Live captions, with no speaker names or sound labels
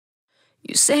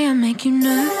You say I make you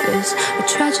nervous, a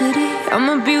tragedy,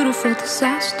 I'm a beautiful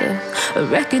disaster, a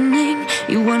reckoning.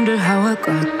 You wonder how I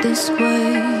got this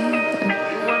way.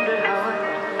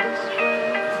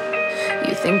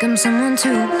 You think I'm someone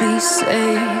to be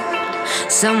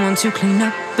saved, someone to clean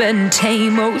up and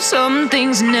tame. Oh, some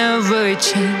things never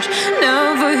change,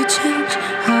 never change.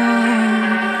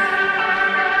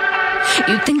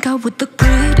 You think I would look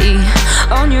pretty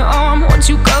on your arm once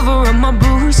you cover up my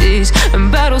bruises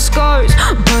and battle scars,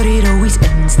 but it always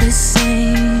ends the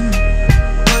same.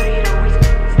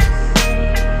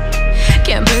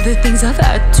 Can't bear the things I've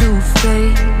had to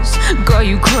face, got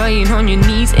you crying on your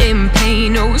knees in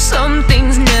pain. Oh, some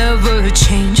things never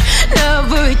change,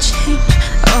 never change.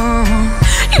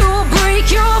 You'll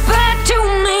break your back to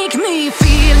make me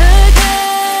feel again.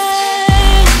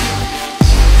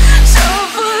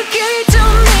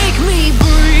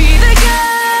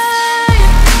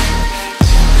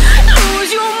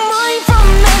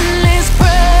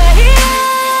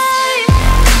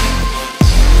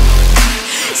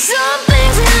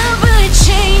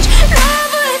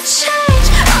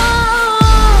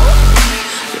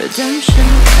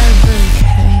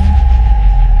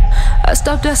 I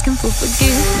stopped asking for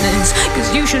forgiveness,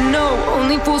 cause you should know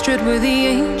only fools tread with the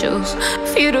angels.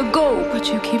 Fear to go, but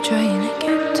you keep trying to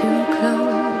get too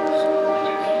close.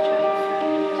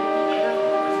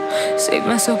 Save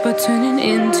myself by turning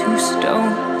into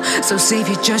stone. So save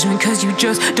your judgment cause you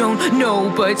just don't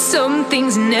know. But some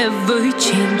things never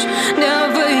change,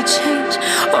 never change.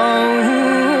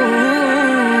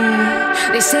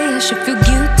 They say I should feel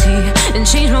guilty and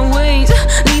change my ways,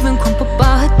 leaving crumpled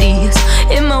bodies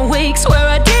in my wake. Swear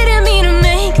I didn't mean to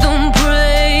make them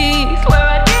break, swear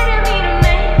I didn't mean to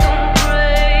make them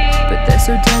break. But they're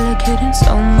so delicate and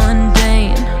so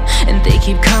mundane, and they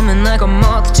keep coming like a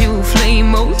moth to a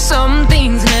flame. Oh, some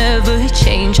things never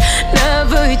change,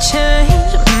 never change.